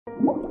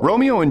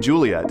Romeo and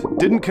Juliet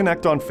didn't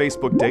connect on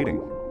Facebook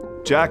dating.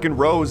 Jack and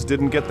Rose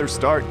didn't get their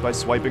start by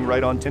swiping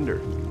right on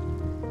Tinder.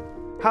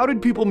 How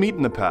did people meet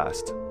in the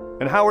past?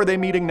 And how are they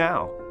meeting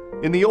now?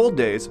 In the old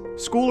days,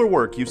 school or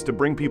work used to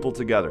bring people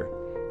together.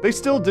 They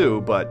still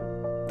do, but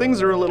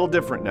things are a little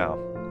different now.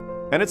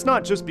 And it's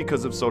not just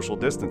because of social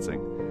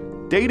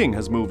distancing. Dating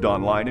has moved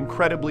online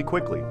incredibly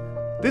quickly.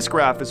 This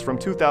graph is from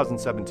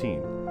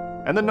 2017,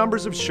 and the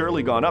numbers have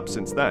surely gone up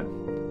since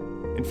then.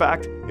 In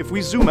fact, if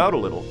we zoom out a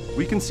little,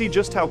 we can see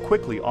just how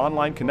quickly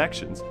online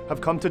connections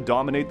have come to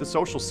dominate the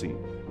social scene.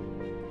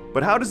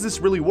 But how does this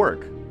really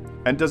work?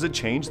 And does it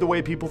change the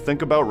way people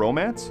think about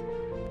romance?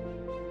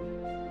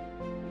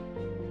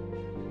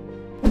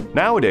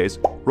 Nowadays,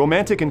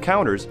 romantic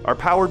encounters are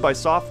powered by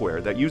software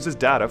that uses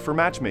data for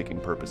matchmaking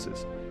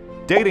purposes.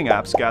 Dating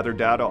apps gather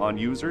data on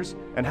users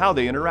and how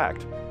they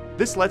interact.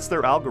 This lets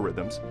their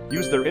algorithms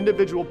use their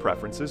individual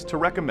preferences to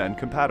recommend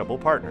compatible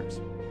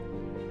partners.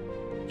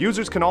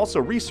 Users can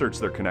also research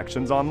their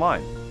connections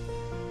online.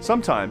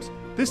 Sometimes,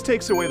 this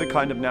takes away the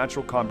kind of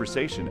natural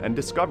conversation and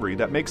discovery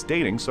that makes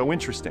dating so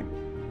interesting.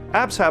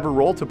 Apps have a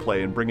role to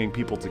play in bringing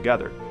people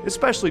together,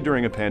 especially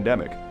during a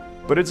pandemic,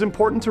 but it's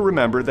important to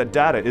remember that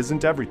data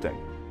isn't everything.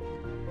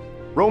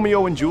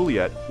 Romeo and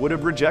Juliet would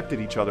have rejected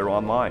each other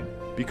online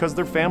because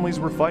their families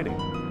were fighting.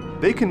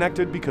 They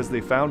connected because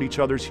they found each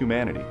other's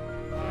humanity.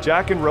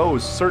 Jack and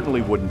Rose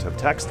certainly wouldn't have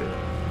texted.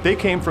 They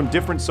came from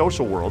different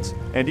social worlds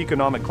and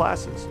economic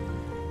classes.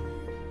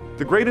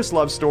 The greatest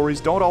love stories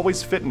don't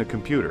always fit in a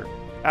computer.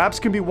 Apps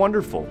can be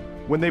wonderful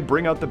when they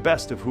bring out the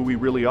best of who we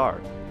really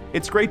are.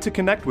 It's great to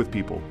connect with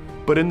people,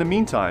 but in the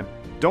meantime,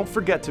 don't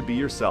forget to be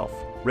yourself,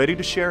 ready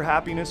to share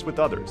happiness with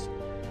others.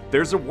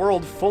 There's a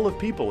world full of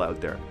people out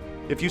there.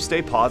 If you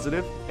stay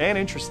positive and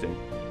interesting,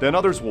 then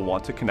others will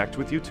want to connect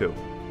with you too.